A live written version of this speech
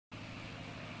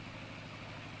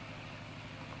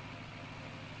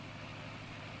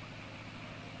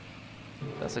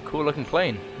That's a cool looking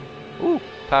plane. Ooh,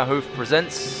 Powerhoof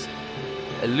presents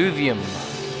Alluvium.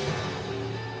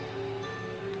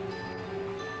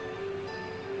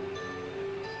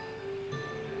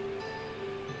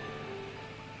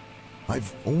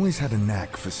 I've always had a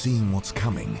knack for seeing what's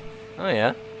coming. Oh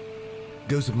yeah?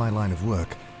 Goes with my line of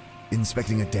work.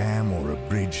 Inspecting a dam or a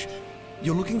bridge.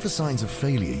 You're looking for signs of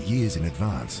failure years in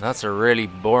advance. That's a really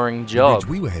boring job. The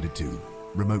bridge we were headed to,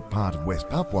 remote part of West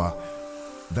Papua,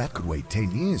 that could wait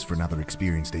 10 years for another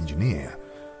experienced engineer.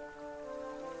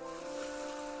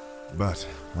 But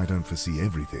I don't foresee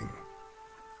everything.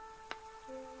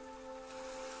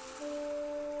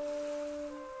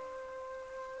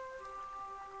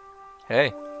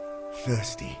 Hey.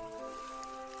 Thirsty.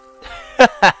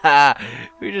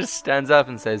 Who just stands up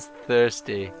and says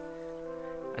thirsty?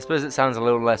 I suppose it sounds a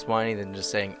little less whiny than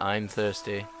just saying I'm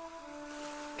thirsty.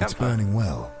 It's burning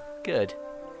well. Good.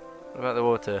 What about the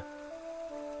water?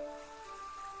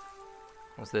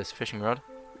 What's this? Fishing rod?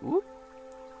 Ooh.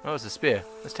 Oh, it's a spear.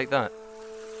 Let's take that.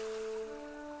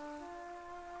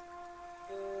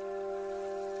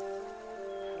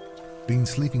 Been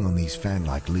sleeping on these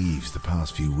fan-like leaves the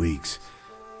past few weeks.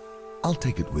 I'll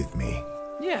take it with me.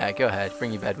 Yeah, go ahead.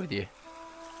 Bring your bed with you.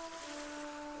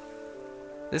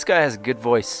 This guy has a good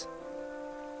voice.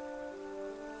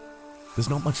 There's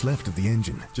not much left of the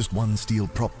engine, just one steel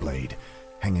prop blade,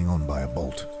 hanging on by a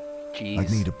bolt. Jeez.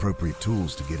 I'd need appropriate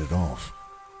tools to get it off.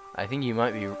 I think you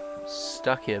might be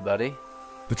stuck here, buddy.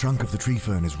 The trunk of the tree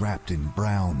fern is wrapped in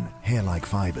brown, hair-like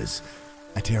fibers.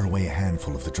 I tear away a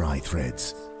handful of the dry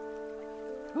threads.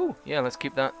 Ooh, yeah, let's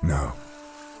keep that. No.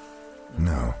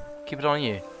 No. Keep it on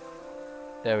you.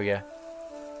 There we go.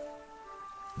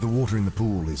 The water in the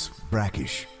pool is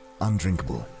brackish,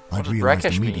 undrinkable. I'd does realized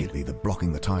brackish immediately that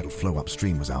blocking the tidal flow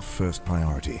upstream was our first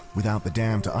priority. Without the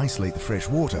dam to isolate the fresh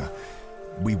water,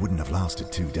 we wouldn't have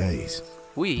lasted 2 days.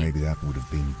 Maybe that would have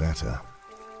been better.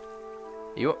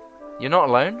 You're not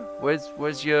alone?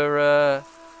 Where's your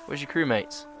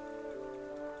crewmates?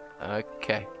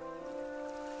 Okay.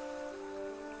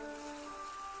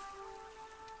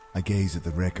 I gaze at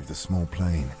the wreck of the small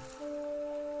plane,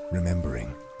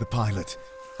 remembering the pilot,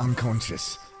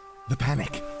 unconscious, the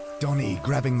panic, Donnie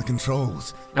grabbing the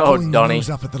controls, pulling the nose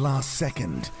up at the last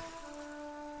second,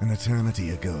 an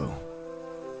eternity ago.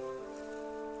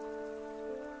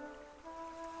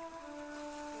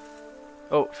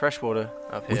 Oh, fresh water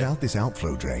up here. Without this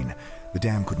outflow drain, the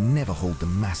dam could never hold the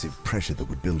massive pressure that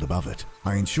would build above it.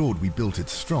 I ensured we built it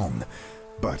strong,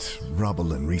 but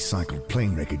rubble and recycled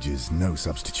plane wreckage is no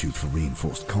substitute for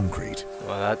reinforced concrete.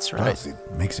 Well, that's right. Plus, it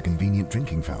makes a convenient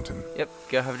drinking fountain. Yep,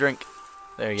 go have a drink.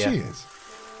 There you go. Cheers.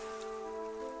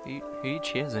 Who are you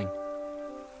cheersing?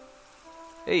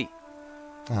 Hey.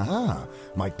 Aha,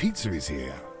 my pizza is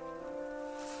here.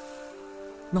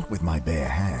 Not with my bare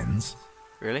hands.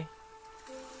 Really?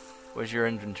 Where's your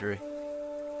inventory?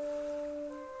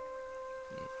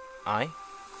 I?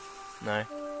 No.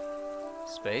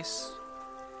 Space?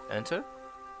 Enter?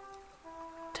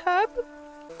 Tab?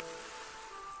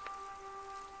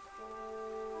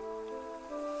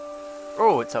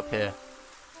 Oh, it's up here.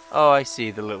 Oh, I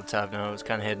see the little tab now. It was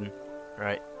kind of hidden.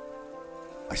 Right.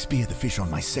 I speared the fish on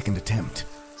my second attempt.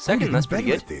 Second, that's pretty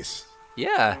good. At this.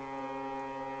 Yeah.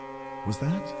 Was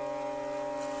that?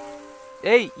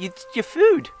 Hey, your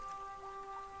food.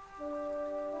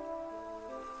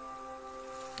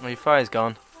 Oh, your fire's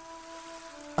gone.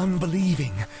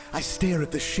 Unbelieving, I stare at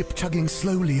the ship chugging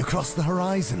slowly across the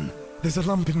horizon. There's a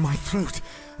lump in my throat,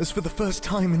 as for the first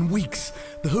time in weeks,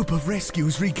 the hope of rescue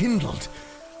is rekindled.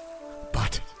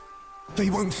 But they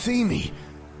won't see me.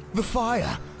 The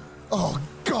fire. Oh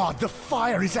God, the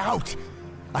fire is out.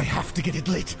 I have to get it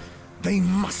lit. They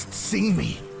must see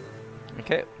me.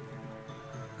 Okay.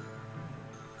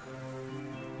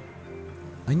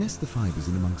 I nest the fibers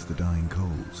in amongst the dying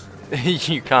coals.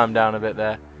 You calm down a bit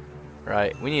there.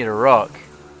 Right, we need a rock.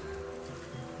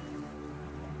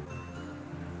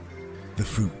 The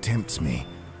fruit tempts me.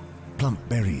 Plump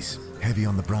berries, heavy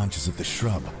on the branches of the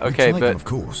shrub. Okay, but them, of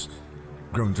course,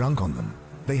 grown drunk on them.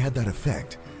 They had that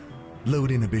effect.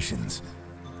 Lowered inhibitions,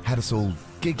 had us all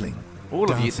giggling. All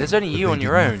dancing, of you. There's only you but on they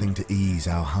your did own. Nothing to ease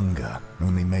our hunger.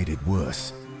 Only made it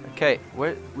worse. Okay,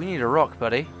 we need a rock,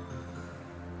 buddy.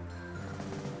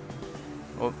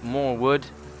 Or more wood.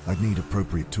 I'd need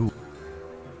appropriate tools.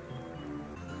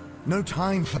 No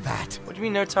time for that. What do you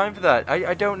mean no time for that?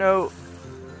 I don't know.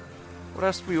 What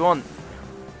else do we want?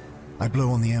 I blow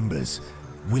on the embers,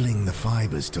 willing the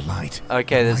fibers to light.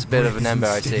 Okay, there's a bit of My an breath ember, I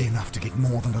isn't steady see. enough to get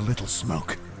more than a little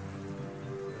smoke.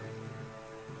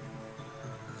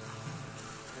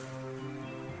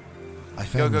 I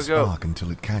fan the spark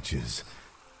until it catches,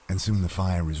 and soon the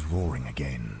fire is roaring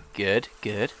again. Good,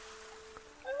 good.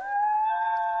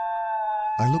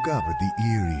 I look up at the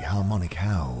eerie harmonic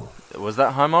howl. Was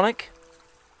that harmonic?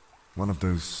 One of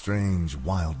those strange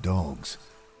wild dogs.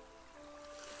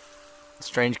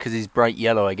 Strange because he's bright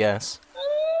yellow, I guess.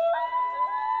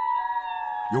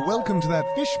 You're welcome to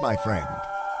that fish, my friend.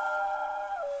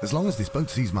 As long as this boat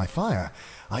sees my fire,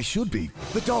 I should be.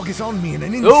 The dog is on me in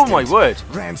an instant. Oh my word!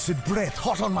 Rancid breath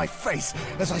hot on my face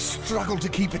as I struggle to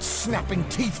keep its snapping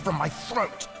teeth from my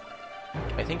throat.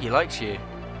 I think he likes you.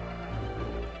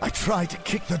 I try to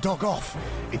kick the dog off.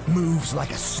 It moves like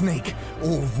a snake,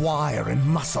 all wire and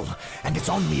muscle, and it's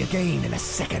on me again in a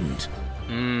second.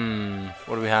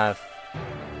 What do we have?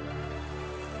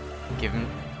 Give him...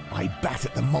 I bat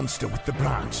at the monster with the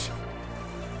branch.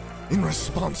 In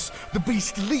response, the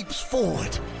beast leaps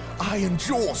forward. Iron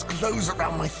jaws close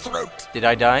around my throat. Did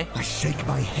I die? I shake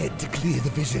my head to clear the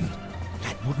vision.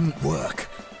 That wouldn't work.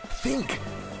 Think.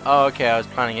 Oh, okay, I was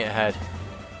planning it ahead.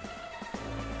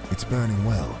 It's burning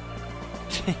well.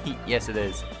 Yes, it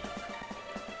is.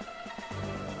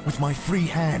 With my free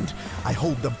hand, I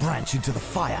hold the branch into the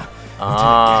fire until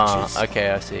it catches. Okay,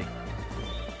 I see.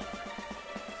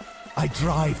 I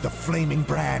drive the flaming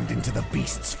brand into the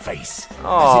beast's face.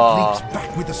 Aww. As it leaps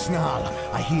back with a snarl,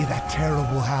 I hear that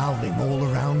terrible howling all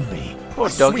around me. Poor I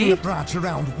swing doggy. the branch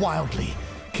around wildly,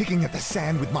 kicking at the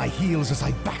sand with my heels as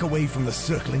I back away from the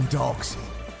circling dogs.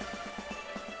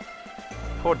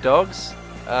 Poor dogs.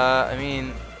 I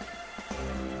mean...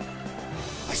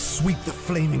 I sweep the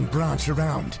flaming branch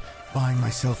around, buying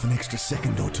myself an extra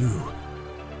second or two.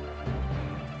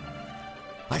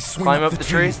 I swing Climb up up the the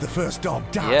tree tree? as the first dog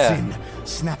darts Yeah. in,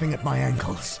 snapping at my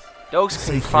ankles. Dogs can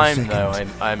Safe for a climb, second, though,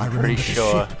 I'm I pretty remember the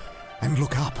sure. ship and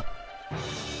look up.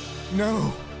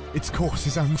 No, its course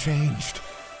is unchanged.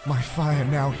 My fire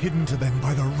now hidden to them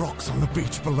by the rocks on the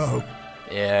beach below.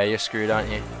 Yeah, you're screwed, aren't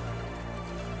you?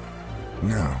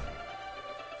 No.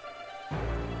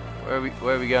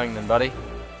 Where are we going then, buddy?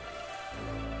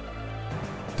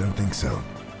 Don't think so.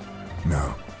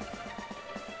 No.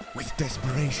 With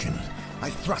desperation, I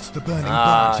thrust the burning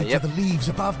branch into yep. the leaves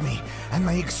above me, and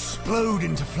they explode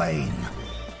into flame.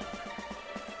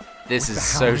 This With is the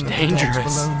so howling of the dogs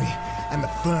dangerous. below me, and the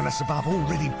furnace above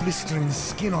already blistering the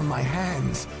skin on my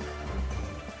hands.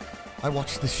 I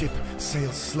watch the ship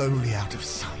sail slowly out of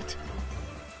sight.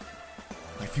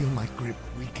 I feel my grip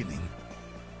weakening,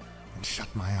 and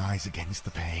shut my eyes against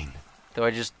the pain. Do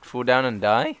I just fall down and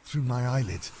die? Through my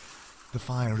eyelids, the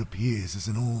fire appears as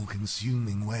an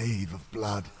all-consuming wave of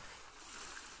blood,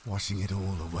 washing it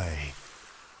all away.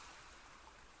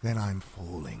 Then I'm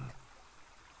falling.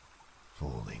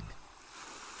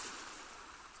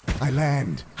 I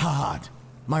land hard.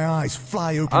 My eyes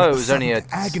fly open Oh, at it the was only sudden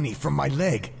a... agony from my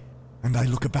leg, and I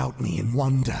look about me in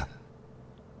wonder.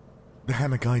 The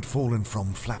hammock I'd fallen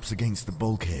from flaps against the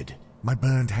bulkhead. My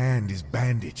burned hand is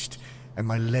bandaged, and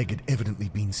my leg had evidently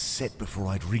been set before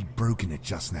I'd re-broken it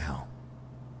just now.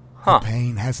 Huh. The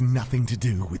pain has nothing to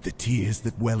do with the tears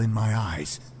that well in my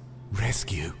eyes.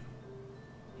 Rescue.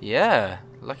 Yeah,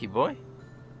 lucky boy.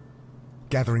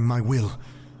 Gathering my will,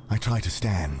 I try to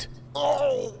stand.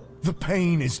 Oh! The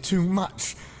pain is too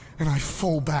much, and I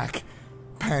fall back,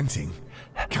 panting.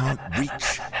 Can't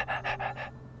reach.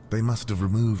 They must have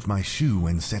removed my shoe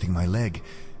when setting my leg.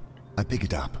 I pick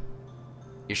it up.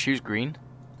 Your shoe's green?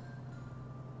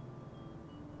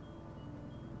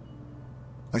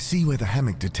 I see where the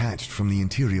hammock detached from the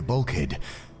interior bulkhead,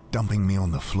 dumping me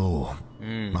on the floor.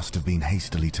 Must have been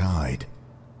hastily tied.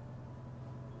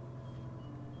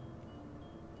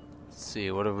 Let's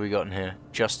see, what have we got in here?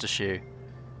 Just a shoe.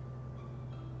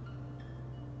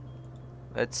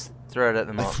 Let's throw it at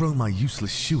the I mop. throw my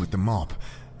useless shoe at the mop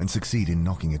and succeed in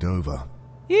knocking it over.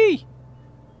 Yee!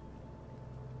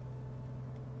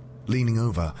 Leaning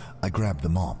over, I grab the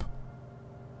mop.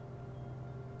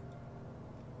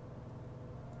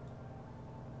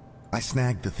 I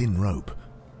snag the thin rope.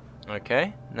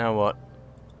 Okay, now what?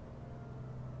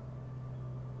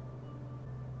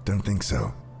 Don't think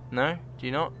so. No? Do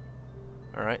you not?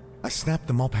 Alright. I snap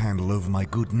the mop handle over my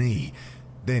good knee,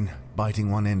 then,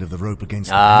 biting one end of the rope against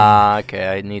the Ah, okay,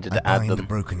 I needed blade, to I add bind the them.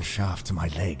 broken shaft to my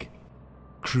leg.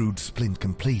 Crude splint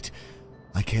complete,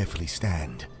 I carefully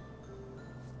stand.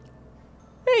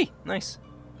 Hey, nice.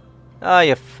 Ah,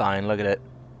 you're fine, look at it.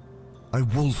 I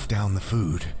wolf down the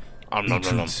food.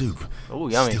 Beetroot soup, Oh,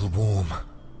 yummy. still warm,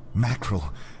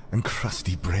 mackerel, and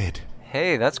crusty bread.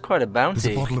 Hey, that's quite a There's a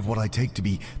bounty. bottle of what I take to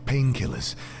be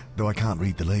painkillers, though I can't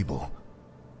read the label.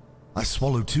 I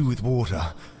swallow 2 with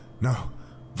water. No,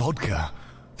 vodka,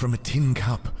 from a tin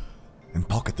cup, and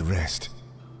pocket the rest.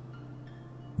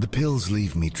 The pills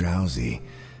leave me drowsy,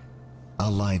 I'll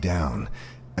lie down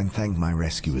and thank my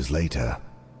rescuers later.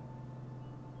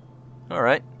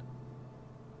 Alright.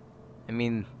 I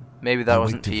mean, maybe that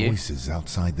wasn't for I wait you. to voices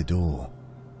outside the door.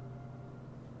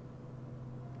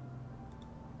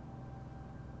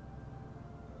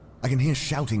 I can hear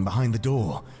shouting behind the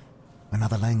door.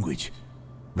 Another language.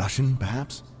 Russian,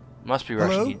 perhaps? Must be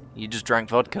Hello? Russian. You just drank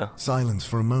vodka. Silence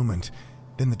for a moment.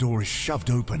 Then the door is shoved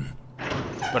open.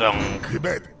 Ba-dunk.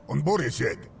 Rебят, он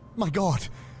борется. My God!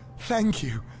 Thank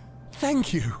you!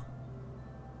 Thank you!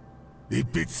 И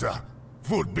pizza.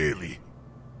 Food belly.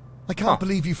 I can't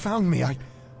believe you found me.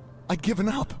 I'd given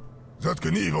up.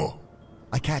 Заткни его.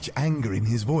 I catch anger in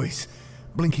his voice.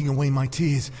 Blinking away my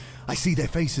tears, I see their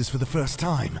faces for the first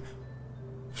time.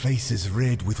 Faces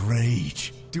red with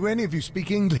rage. Do any of you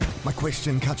speak English? My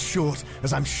question cuts short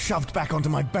as I'm shoved back onto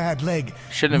my bad leg.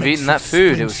 Shouldn't have Makes eaten that of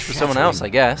food. It splint was for someone shattering. else, I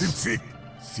guess. Тимсик.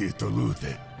 Сито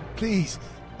луте. Please,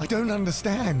 I don't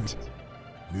understand.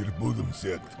 Мир будем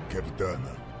сет,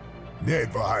 капитана. Не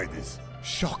вahidis.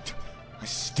 Shocked, I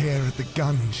stare at the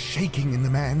gun shaking in the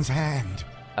man's hand.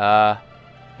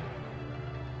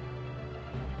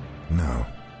 No.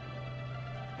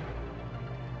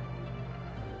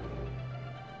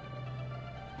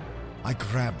 I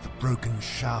grab the broken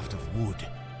shaft of wood.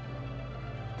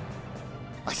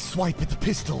 I swipe at the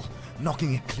pistol,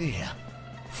 knocking it clear.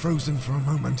 Frozen for a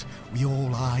moment, we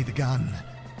all eye the gun.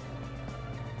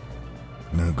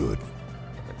 No good.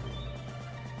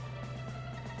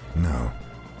 No.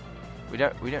 We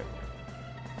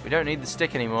don't need the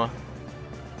stick anymore.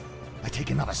 I take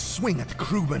another swing at the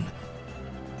crewmen.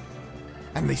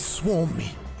 And they swarm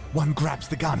me. One grabs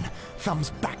the gun,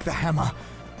 thumbs back the hammer.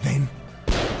 Then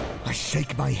I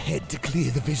shake my head to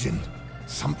clear the vision.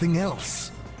 Something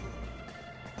else.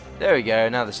 There we go.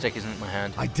 Now the stick isn't in my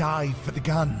hand. I dive for the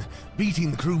gun,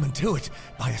 beating the crewman to it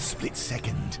by a split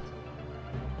second.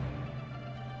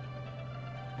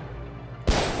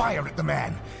 Fire at the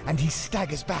man, and he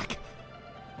staggers back.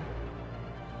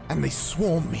 And they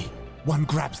swarm me. One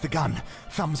grabs the gun,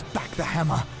 thumbs back the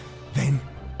hammer. Then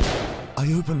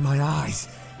I open my eyes,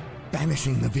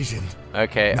 banishing the vision.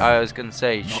 Okay, No, I was gonna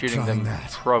say not shooting trying them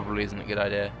that. probably isn't a good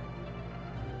idea.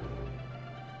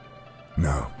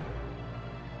 No.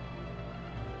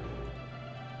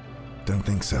 Don't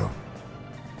think so.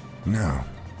 No.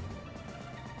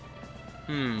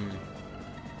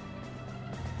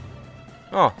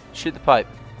 Oh, shoot the pipe.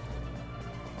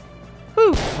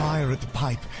 Woo! Fire at the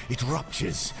pipe, it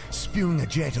ruptures, spewing a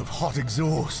jet of hot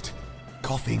exhaust.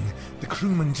 Coughing, the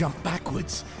crewmen jump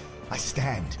backwards. I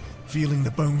stand, feeling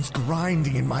the bones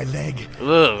grinding in my leg,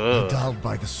 Ugh. dulled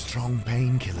by the strong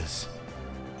painkillers.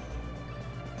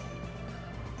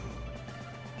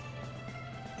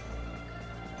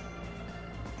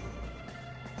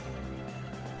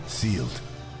 Sealed.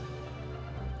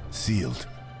 Sealed.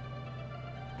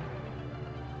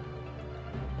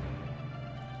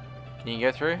 Can you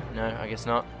go through? No, I guess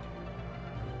not.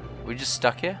 We just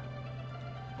stuck here?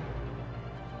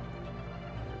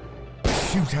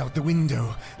 Shoot out the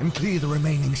window and clear the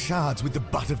remaining shards with the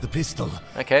butt of the pistol.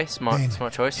 Okay, smart Then,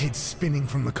 choice. head spinning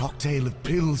from the cocktail of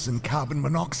pills and carbon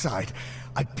monoxide,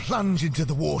 I plunge into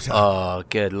the water. Oh,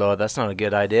 good lord, that's not a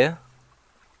good idea.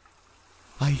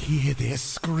 I hear their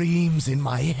screams in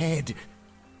my head.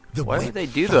 The Why wet would they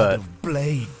do thud that? of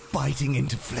blade biting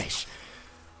into flesh.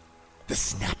 The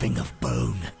snapping of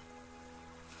bone.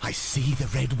 I see the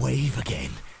red wave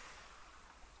again,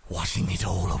 washing it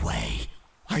all away.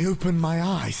 I open my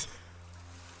eyes.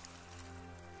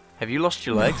 Have you lost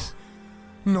your legs?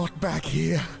 Not back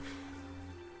here.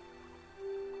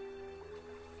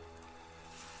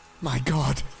 My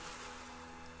God.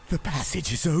 The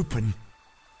passage is open.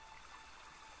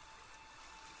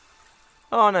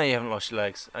 Oh no, you haven't lost your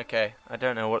legs. Okay, I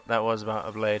don't know what that was about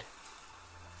a blade.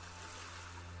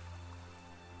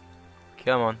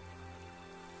 Come on.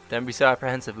 Don't be so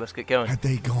apprehensive, let's get going. Had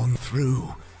they gone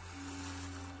through?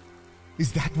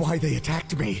 Is that why they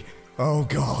attacked me? Oh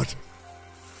God.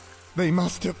 They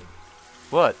must have...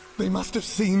 What? They must have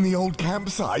seen the old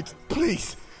campsite.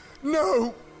 Please.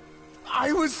 No.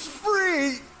 I was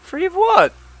free. Free of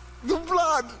what? The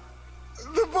blood.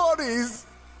 The bodies.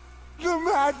 The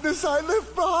madness I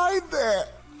left behind there.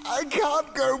 I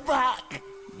can't go back.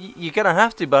 You're gonna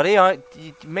have to, buddy. You're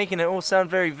making it all sound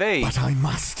very vague. But I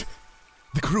must.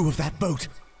 The crew of that boat.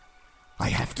 I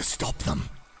have to stop them.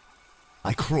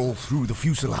 I crawl through the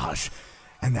fuselage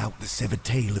and out the severed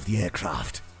tail of the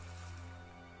aircraft.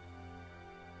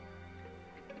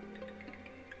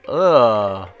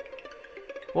 Ugh.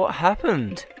 What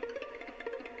happened?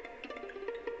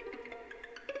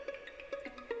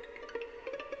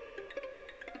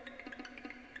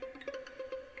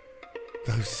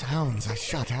 Those sounds I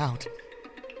shut out,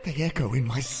 they echo in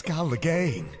my skull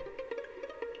again.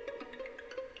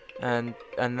 And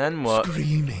then what?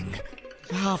 Screaming,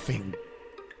 laughing,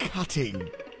 cutting.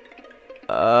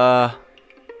 Uh...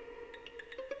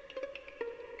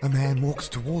 A man walks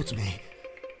towards me.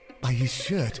 By his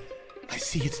shirt, I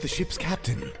see it's the ship's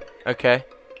captain. Okay.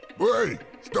 Wait!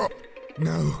 Stop!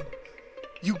 No,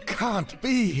 you can't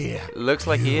be here. Looks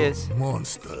like he is.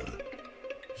 Monster.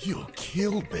 You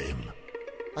killed them.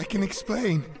 I can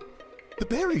explain. The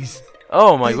berries.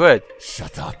 Oh my word.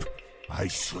 Shut up. I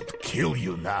should kill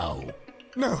you now.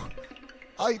 No,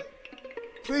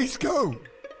 Please go.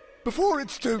 Before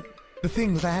it's too... The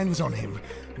thing lands on him,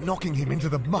 knocking him into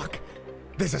the muck.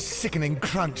 There's a sickening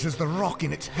crunch as the rock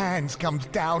in its hands comes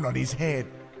down on his head.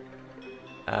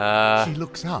 She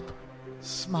looks up,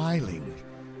 smiling.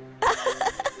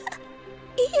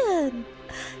 Ian,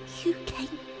 you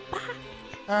came back.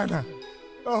 Anna.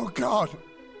 Oh, God.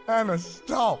 Anna,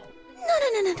 stop.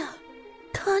 No.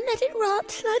 Can't let it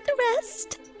rot like the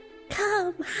rest.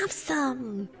 Come, have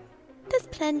some. There's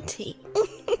plenty.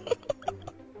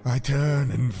 I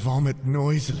turn and vomit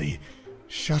noisily,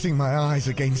 shutting my eyes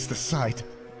against the sight.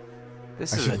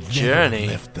 This I is should a never journey.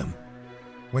 have left them.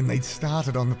 When they'd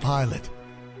started on the pilot.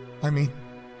 I mean,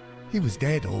 he was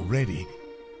dead already.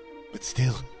 But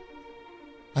still,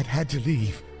 I'd had to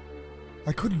leave.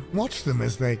 I couldn't watch them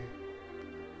as they...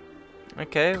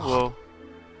 Okay, God. well,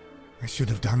 I should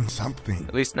have done something.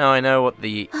 at least now I know what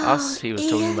the us he was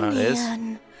talking about is.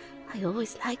 Ian. I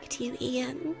always liked you,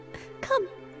 Ian. Come,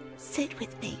 sit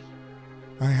with me.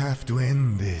 I have to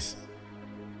end this.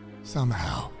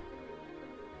 Somehow.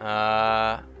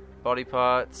 Body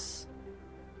parts,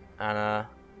 Anna,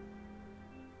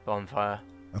 bonfire.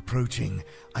 Approaching,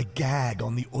 I gag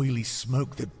on the oily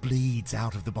smoke that bleeds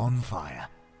out of the bonfire.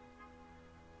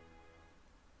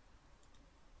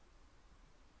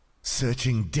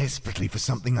 Searching desperately for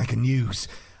something I can use,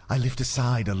 I lift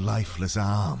aside a lifeless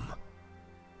arm.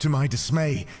 To my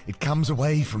dismay, it comes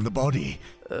away from the body.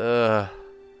 I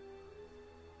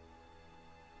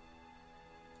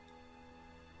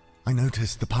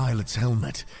notice the pilot's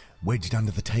helmet wedged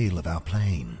under the tail of our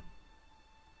plane.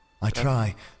 I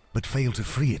try, but fail to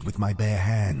free it with my bare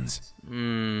hands.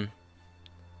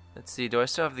 Let's see, do I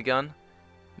still have the gun?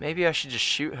 Maybe I should just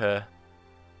shoot her.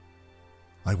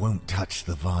 I won't touch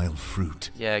the vile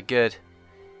fruit. Yeah, good.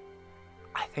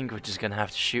 I think we're just gonna have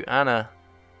to shoot Anna.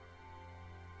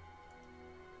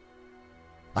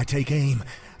 I take aim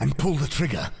and pull the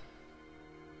trigger.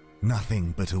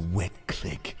 Nothing but a wet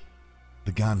click.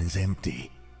 The gun is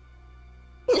empty.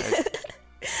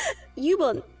 You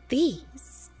want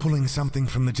these? Pulling something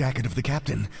from the jacket of the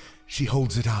captain, she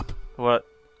holds it up. What?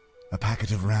 A packet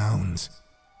of rounds.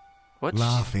 What?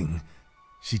 Laughing,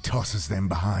 she tosses them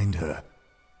behind her.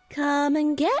 Come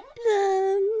and get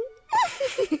them.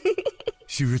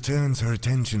 She returns her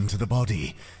attention to the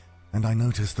body, and I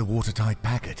notice the watertight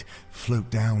packet float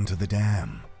down to the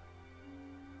dam.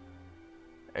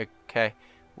 Okay.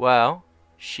 Well,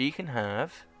 she can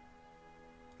have...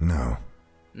 No.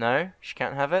 No? She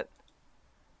can't have it?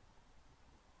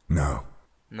 No.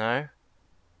 No?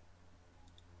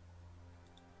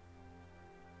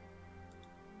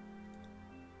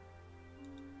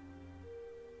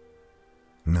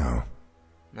 No.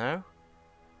 No?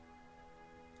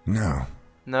 No.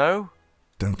 No?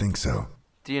 Don't think so.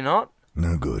 Do you not?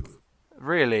 No good.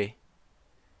 Really?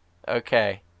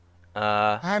 Okay.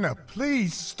 Hannah,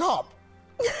 please stop!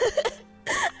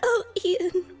 Oh,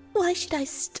 Ian, why should I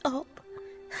stop?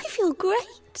 I feel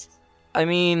great. I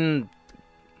mean,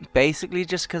 basically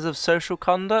just because of social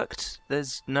conduct.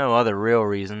 There's no other real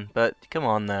reason, but come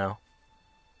on now.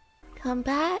 Come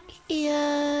back,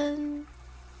 Ian.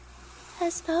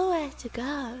 There's nowhere to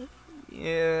go.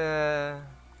 Yeah.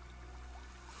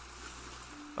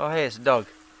 Oh, hey, it's a dog.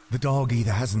 The dog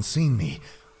either hasn't seen me,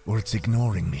 or it's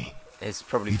ignoring me. It's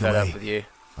probably Either fed up way, with you.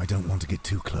 I don't want to get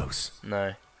too close.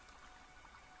 No.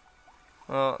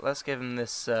 Well, let's give him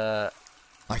this, I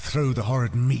throw the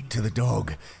horrid meat to the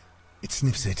dog. It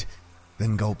sniffs it,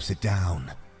 then gulps it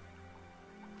down.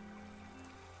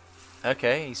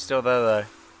 Okay, he's still there, though.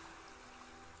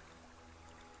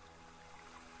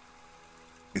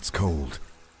 It's cold.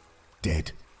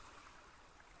 Dead.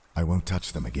 I won't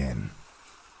touch them again.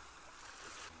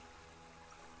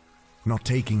 Not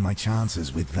taking my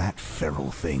chances with that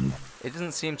feral thing. It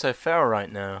doesn't seem so feral right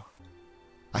now.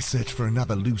 I search for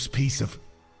another loose piece of...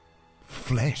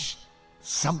 flesh.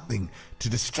 Something to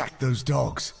distract those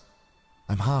dogs.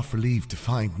 I'm half relieved to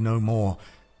find no more...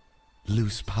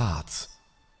 loose parts.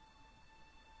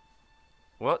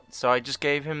 What? So I just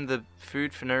gave him the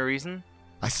food for no reason?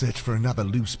 I search for another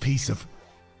loose piece of...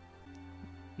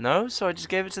 No, so I just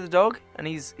gave it to the dog, and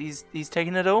he's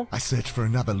taking it all. I search for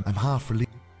another. I'm half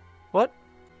relieved. What?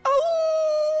 To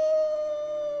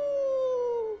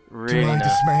Really? my No.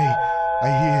 dismay, I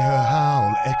hear her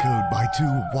howl echoed by 2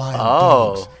 wild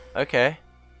dogs. Oh, okay.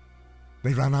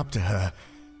 They run up to her,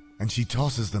 and she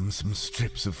tosses them some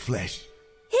strips of flesh.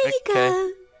 Here you Okay.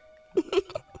 go.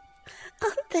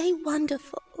 Aren't they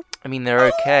wonderful? I mean, they're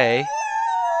okay.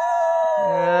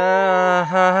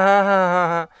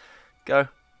 Go.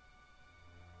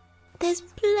 There's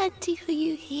plenty for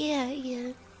you here,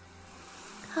 Ian.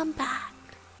 Come back.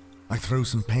 I throw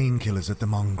some painkillers at the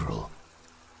mongrel.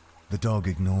 The dog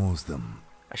ignores them.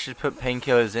 I should put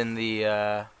painkillers in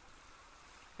the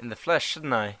flesh,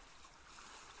 shouldn't I?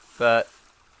 But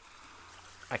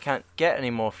I can't get any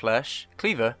more flesh.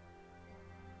 Cleaver.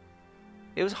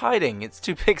 It was hiding. It's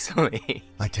too pixely.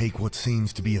 I take what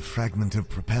seems to be a fragment of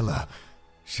propeller,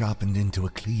 sharpened into a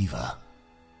cleaver.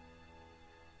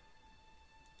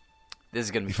 This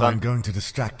is gonna be If I'm fun. going to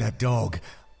distract that dog,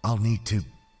 I'll need to...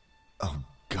 Oh,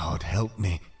 God, help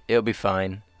me. It'll be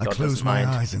fine. I God close doesn't my mind.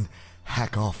 eyes and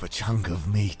hack off a chunk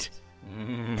of meat.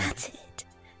 That's it.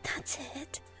 That's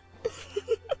it.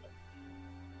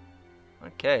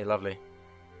 Okay, lovely.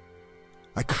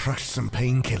 I crush some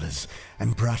painkillers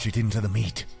and brush it into the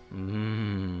meat.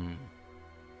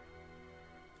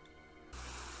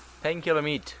 Painkiller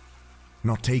meat.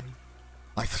 Not take...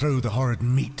 I throw the horrid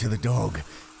meat to the dog.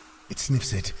 It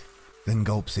sniffs it, then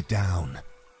gulps it down.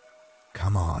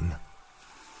 Come on.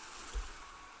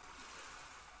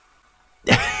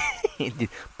 Boop.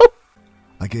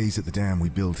 I gaze at the dam we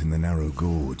built in the narrow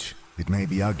gorge. It may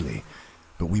be ugly,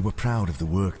 but we were proud of the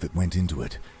work that went into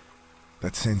it.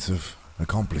 That sense of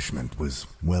accomplishment was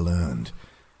well earned,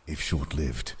 if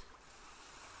short-lived.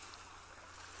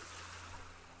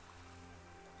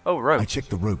 Oh, rope. I check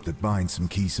the rope that binds some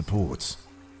key supports.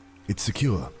 It's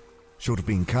secure. Short of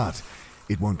being cut,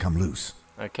 it won't come loose.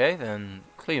 Okay, then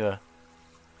cleaver.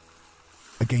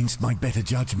 Against my better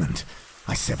judgment,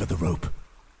 I sever the rope.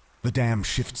 The dam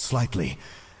shifts slightly,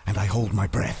 and I hold my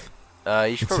breath.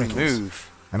 You should It probably settles. move.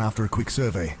 And after a quick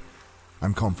survey,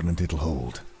 I'm confident it'll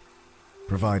hold.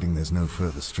 Providing there's no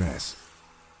further stress.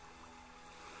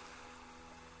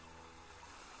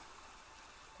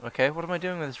 Okay, what am I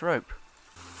doing with this rope?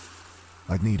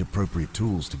 I'd need appropriate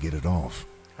tools to get it off.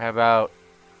 How about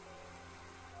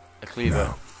a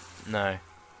cleaver? No.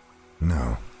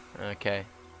 No. Okay.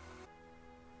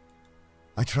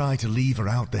 I try to lever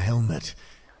out the helmet.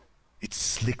 It's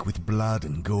slick with blood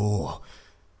and gore.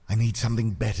 I need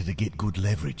something better to get good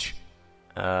leverage.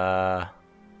 A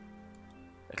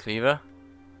cleaver?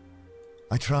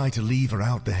 I try to lever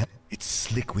out the It's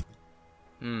slick with...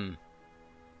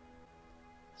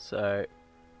 So,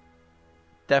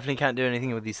 definitely can't do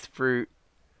anything with these fruit.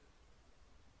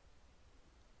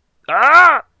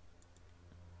 Ah!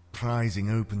 Prizing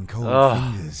open cold Oh,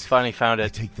 fingers. finally found I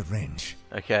it. take the wrench.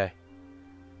 Okay.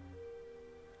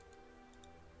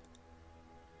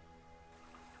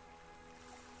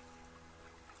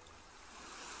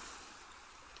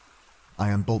 I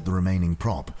unbolt the remaining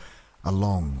prop, a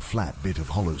long, flat bit of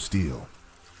hollow steel.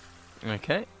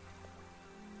 Okay.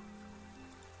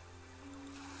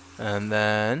 And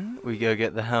then we go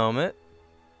get the helmet.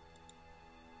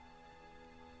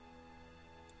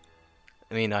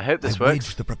 I mean, I hope this I wedge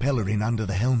works. the propeller in under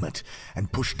the helmet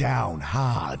and push down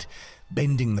hard,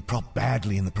 bending the prop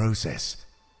badly in the process.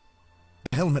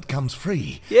 The helmet comes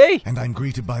free, Yay! and I'm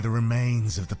greeted by the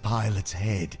remains of the pilot's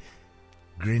head,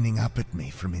 grinning up at me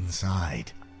from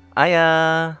inside.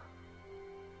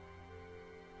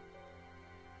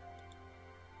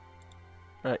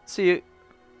 Right, see you.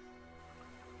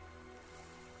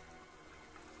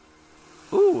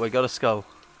 Ooh, I got a skull.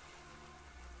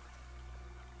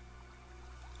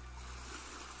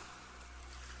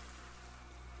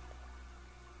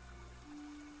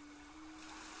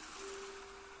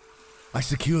 I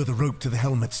secure the rope to the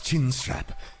helmet's chin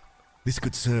strap. This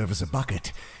could serve as a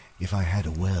bucket if I had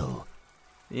a well.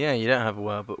 Yeah, you don't have a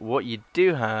well, but what you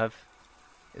do have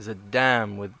is a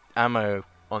dam with ammo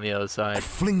on the other I side.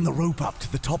 fling the rope up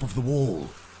to the top of the wall.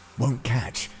 Won't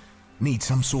catch. Need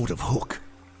some sort of hook.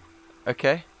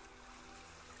 Okay.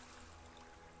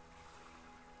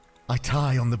 I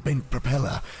tie on the bent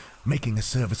propeller, making a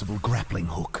serviceable grappling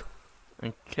hook.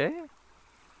 Okay.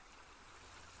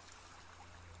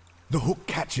 The hook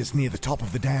catches near the top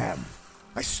of the dam.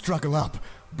 I struggle up,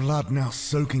 blood now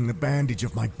soaking the bandage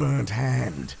of my burnt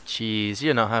hand. Jeez,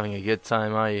 you're not having a good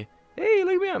time, are you? Hey,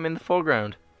 look at me, I'm in the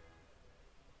foreground.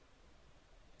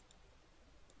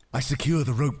 I secure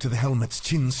the rope to the helmet's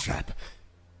chin strap.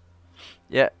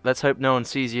 Yeah, let's hope no one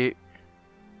sees you.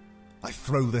 I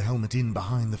throw the helmet in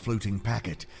behind the floating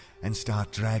packet and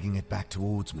start dragging it back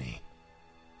towards me.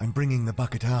 I'm bringing the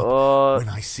bucket up when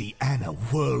I see Anna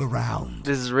whirl around.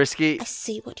 This is risky. I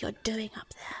see what you're doing up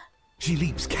there. She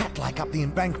leaps cat-like up the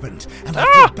embankment, and I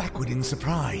fall backward in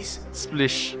surprise.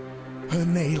 Splish. Her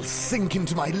nails sink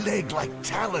into my leg like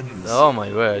talons. Oh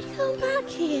my word. Come back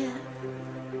here.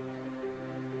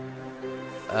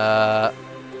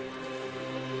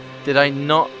 Did I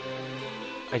not...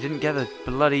 I didn't get the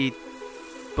bloody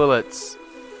bullets.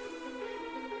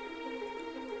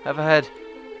 Have a head.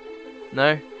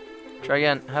 No? Try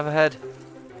again. Have a head.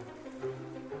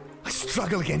 I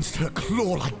struggle against her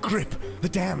claw-like grip. The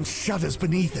dam shudders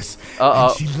beneath us. Uh-oh.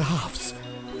 And she laughs,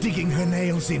 digging her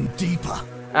nails in deeper.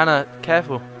 Anna,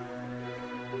 careful.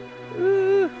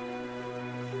 Ooh.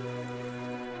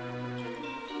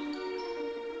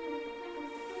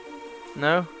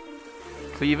 No?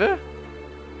 Cleaver?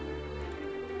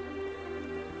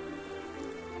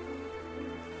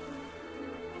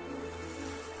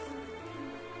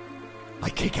 I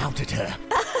kick out at her.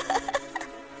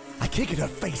 I kick at her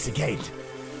face again,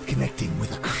 connecting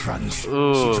with a crunch.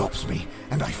 Ooh. She drops me,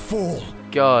 and I fall.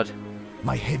 God.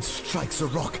 My head strikes a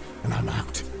rock, and I'm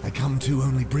out. I come to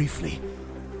only briefly.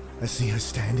 I see her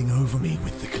standing over me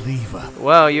with the cleaver.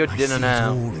 Well, you're I dinner see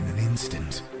now. it all in an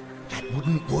instant. That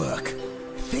wouldn't work.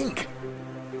 Think.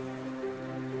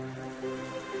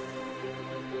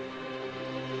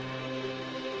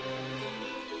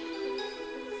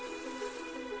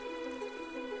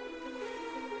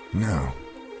 No.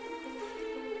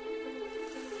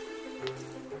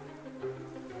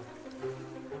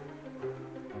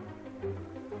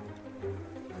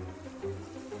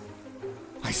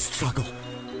 I struggle,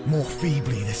 more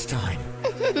feebly this time.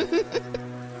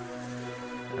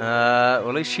 Well,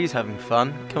 at least she's having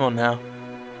fun. Come on now.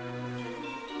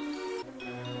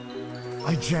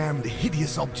 I jam the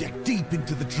hideous object deep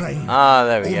into the drain. Ah,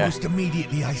 there we go. Almost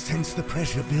immediately I sense the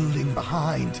pressure building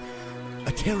behind.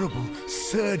 A terrible,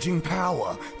 surging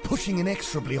power pushing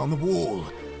inexorably on the wall.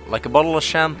 Like a bottle of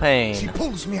She champagne.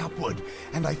 pulls me upward,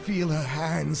 and I feel her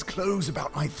hands close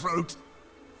about my throat.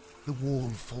 The wall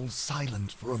falls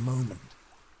silent for a moment,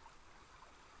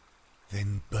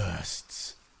 then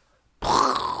bursts.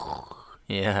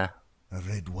 Yeah. A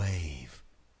red wave,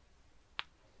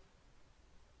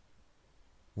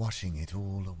 washing it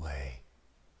all away.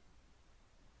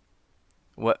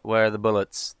 Where are the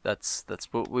bullets? That's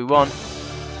what we want.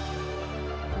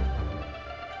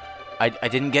 I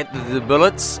didn't get the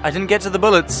bullets. I didn't get to the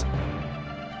bullets.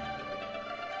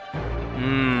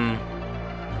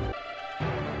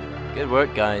 Good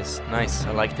work, guys. Nice.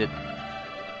 I liked it.